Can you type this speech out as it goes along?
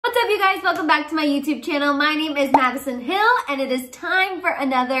you guys? Welcome back to my YouTube channel. My name is Maddison Hill, and it is time for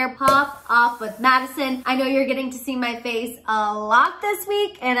another Pop Off with Maddison. I know you're getting to see my face a lot this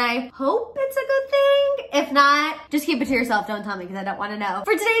week, and I hope it's a good thing. If not, just keep it to yourself. Don't tell me because I don't want to know.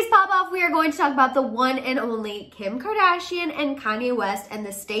 For today's Pop Off, we are going to talk about the one and only Kim Kardashian and Kanye West and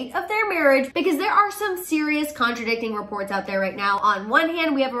the state of their marriage, because there are some serious contradicting reports out there right now. On one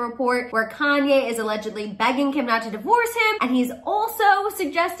hand, we have a report where Kanye is allegedly begging Kim not to divorce him, and he's also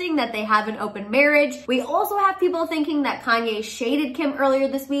suggesting that they have an open marriage. We also have people thinking that Kanye shaded Kim earlier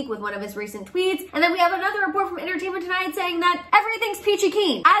this week with one of his recent tweets. And then we have another report from Entertainment Tonight saying that everything's peachy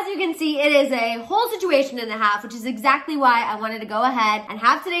keen. As you can see, it is a whole situation and a half, which is exactly why I wanted to go ahead and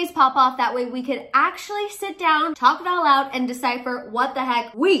have today's pop off. That way we could actually sit down, talk it all out, and decipher what the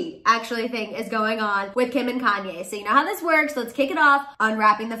heck we actually think is going on with Kim and Kanye. So you know how this works. Let's kick it off,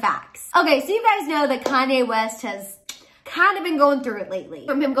 unwrapping the facts. Okay, so you guys know that Kanye West has kind of been going through it lately.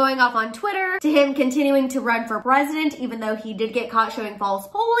 From him going off on Twitter to him continuing to run for president, even though he did get caught showing false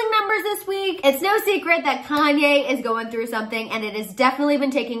polling numbers this week. It's no secret that Kanye is going through something, and it has definitely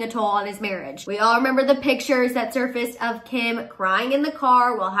been taking a toll on his marriage. We all remember the pictures that surfaced of Kim crying in the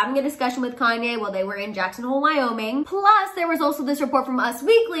car while having a discussion with Kanye while they were in Jackson Hole, Wyoming. Plus, there was also this report from Us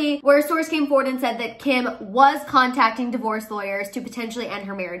Weekly where a source came forward and said that Kim was contacting divorce lawyers to potentially end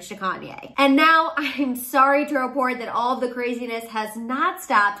her marriage to Kanye. And now I'm sorry to report that all of the craziness has not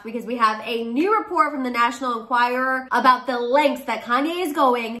stopped, because we have a new report from the National Enquirer about the lengths that Kanye is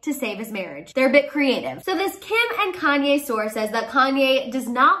going to save his marriage. They're a bit creative. So this Kim and Kanye source says that Kanye does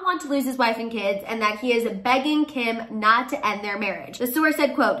not want to lose his wife and kids, and that he is begging Kim not to end their marriage. The source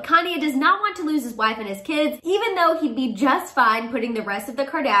said, quote, Kanye does not want to lose his wife and his kids, even though he'd be just fine putting the rest of the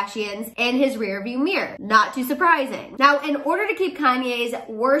Kardashians in his rearview mirror. Not too surprising. Now, in order to keep Kanye's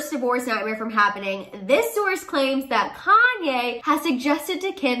worst divorce nightmare from happening, this source claims that Kanye has suggested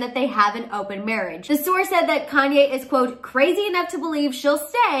to Kim that they have an open marriage. The source said that Kanye is, quote, crazy enough to believe she'll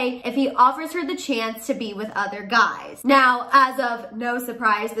stay if he offers her the chance to be with other guys. Now, as of no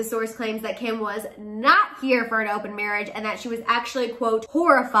surprise, the source claims that Kim was not here for an open marriage, and that she was actually, quote,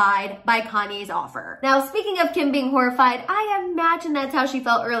 horrified by Kanye's offer. Now, speaking of Kim being horrified, I imagine that's how she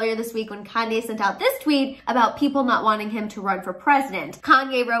felt earlier this week when Kanye sent out this tweet about people not wanting him to run for president.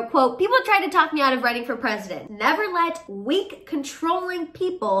 Kanye wrote, quote, people try to talk me out of running for president. Never let weak, controlling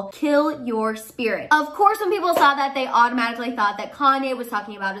people kill your spirit. Of course, when people saw that, they automatically thought that Kanye was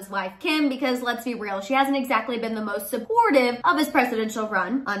talking about his wife, Kim, because let's be real, she hasn't exactly been the most supportive of his presidential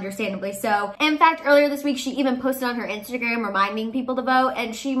run, understandably so. In fact, earlier this week, she even posted on her Instagram reminding people to vote,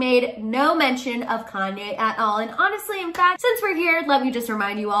 and she made no mention of Kanye at all. And honestly, in fact, since we're here, let me just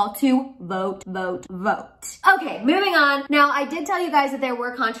remind you all to vote, vote, vote. Okay, moving on. Now, I did tell you guys that there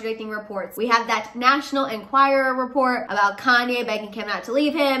were contradicting reports. We have that National Enquirer report about Kanye begging Kim not to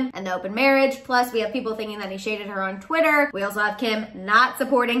leave him and the open marriage. Plus, we have people thinking that he shaded her on Twitter. We also have Kim not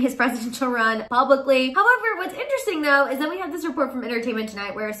supporting his presidential run publicly. However, what's interesting though is that we have this report from Entertainment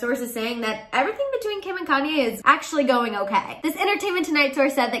Tonight where a source is saying that everything between Kim and Kanye is actually going okay. This Entertainment Tonight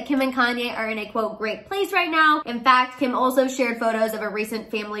source said that Kim and Kanye are in a, quote, great place right now. In fact, Kim also shared photos of a recent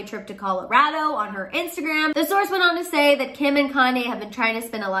family trip to Colorado on her Instagram. The source went on to say that Kim and Kanye have been trying to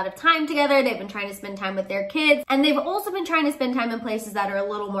spend a lot of time together. They've been trying to spend time with their kids, and they've also been trying to spend time in places that are a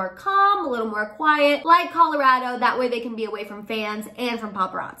little more calm, a little more quiet, like Colorado. That way they can be away from fans and from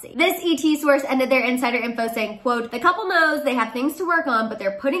paparazzi. This ET source ended their insider info saying, quote, the couple knows they have things to work on, but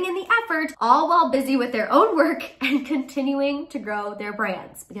they're putting in the effort, all while busy with their own work and continuing to grow their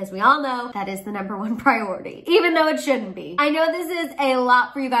brands, because we all know that is the #1 priority, even though it shouldn't be. I know this is a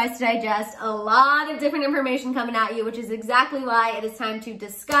lot for you guys to digest, a lot of different information coming at you, which is exactly why it is time to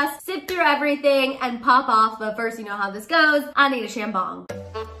discuss, sift through everything, and pop off. But first, you know how this goes. I need a shambong.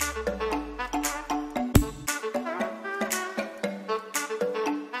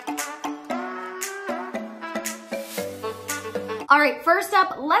 All right, first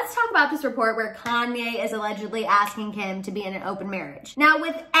up, let's talk about this report where Kanye is allegedly asking Kim to be in an open marriage. Now,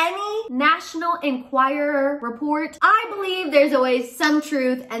 with any National Enquirer report, I believe there's always some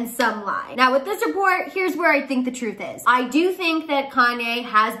truth and some lie. Now, with this report, here's where I think the truth is. I do think that Kanye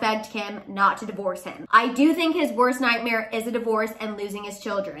has begged Kim not to divorce him. I do think his worst nightmare is a divorce and losing his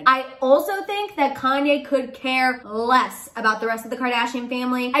children. I also think that Kanye could care less about the rest of the Kardashian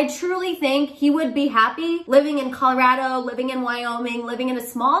family. I truly think he would be happy living in Colorado, living in Wyoming, Wyoming, living in a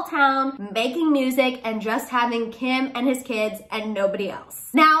small town, making music, and just having Kim and his kids and nobody else.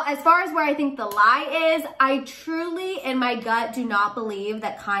 Now, as far as where I think the lie is, I truly, in my gut, do not believe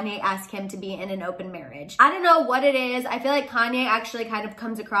that Kanye asked Kim to be in an open marriage. I don't know what it is. I feel like Kanye actually kind of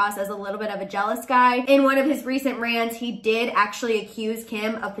comes across as a little bit of a jealous guy. In one of his recent rants, he did actually accuse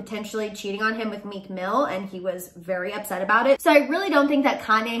Kim of potentially cheating on him with Meek Mill, and he was very upset about it. So I really don't think that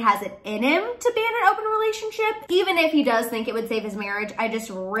Kanye has it in him to be in an open relationship. Even if he does think it would save his marriage, I just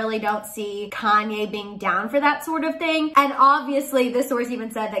really don't see Kanye being down for that sort of thing. And obviously, this source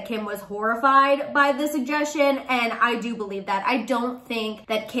even said that Kim was horrified by the suggestion, and I do believe that. I don't think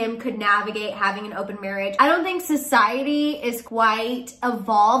that Kim could navigate having an open marriage. I don't think society is quite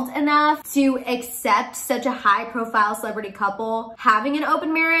evolved enough to accept such a high-profile celebrity couple having an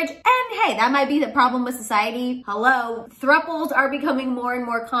open marriage. And hey, that might be the problem with society. Hello, thruples are becoming more and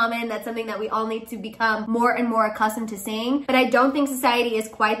more common. That's something that we all need to become more and more accustomed to seeing. But I don't think society is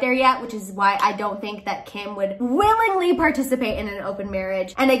quite there yet, which is why I don't think that Kim would willingly participate in an open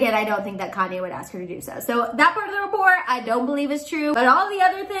marriage. And again, I don't think that Kanye would ask her to do so. So that part of the report, I don't believe is true. But all the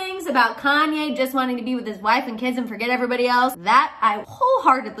other things about Kanye just wanting to be with his wife and kids and forget everybody else, that I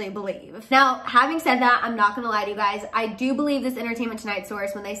wholeheartedly believe. Now, having said that, I'm not gonna lie to you guys. I do believe this Entertainment Tonight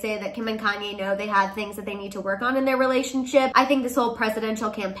source when they say that Kim and Kanye know they have things that they need to work on in their relationship. I think this whole presidential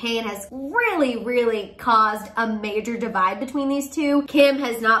campaign has really caused a major divide between these two. Kim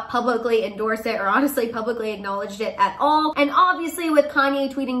has not publicly endorsed it or honestly publicly acknowledged it at all. And obviously with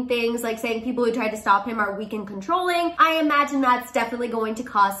Kanye tweeting things like saying people who tried to stop him are weak and controlling, I imagine that's definitely going to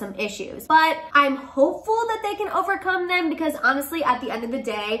cause some issues. But I'm hopeful that they can overcome them because honestly, at the end of the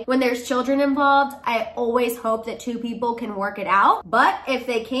day, when there's children involved, I always hope that two people can work it out. But if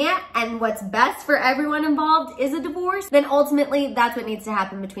they can't, and what's best for everyone involved is a divorce, then ultimately that's what needs to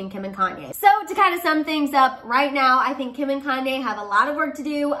happen between Kim and Kanye. So to kind of sum things up, right now, I think Kim and Kanye have a lot of work to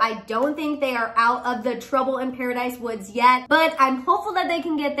do. I don't think they are out of the trouble in paradise woods yet, but I'm hopeful that they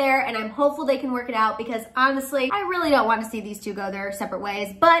can get there and I'm hopeful they can work it out because honestly, I really don't want to see these two go their separate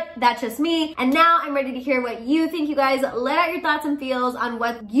ways, but that's just me. And now I'm ready to hear what you think. You guys let out your thoughts and feels on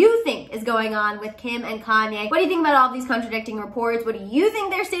what you think is going on with Kim and Kanye. What do you think about all of these contradicting reports? What do you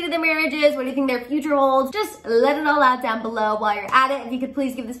think their state of their marriage is? What do you think their future holds? Just let it all out down below while you're at it. If you could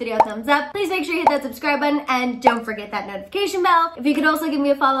please give this video a thumbs up. Please make sure you hit that subscribe button and don't forget that notification bell. If you could also give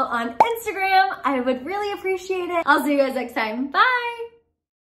me a follow on Instagram, I would really appreciate it. I'll see you guys next time. Bye!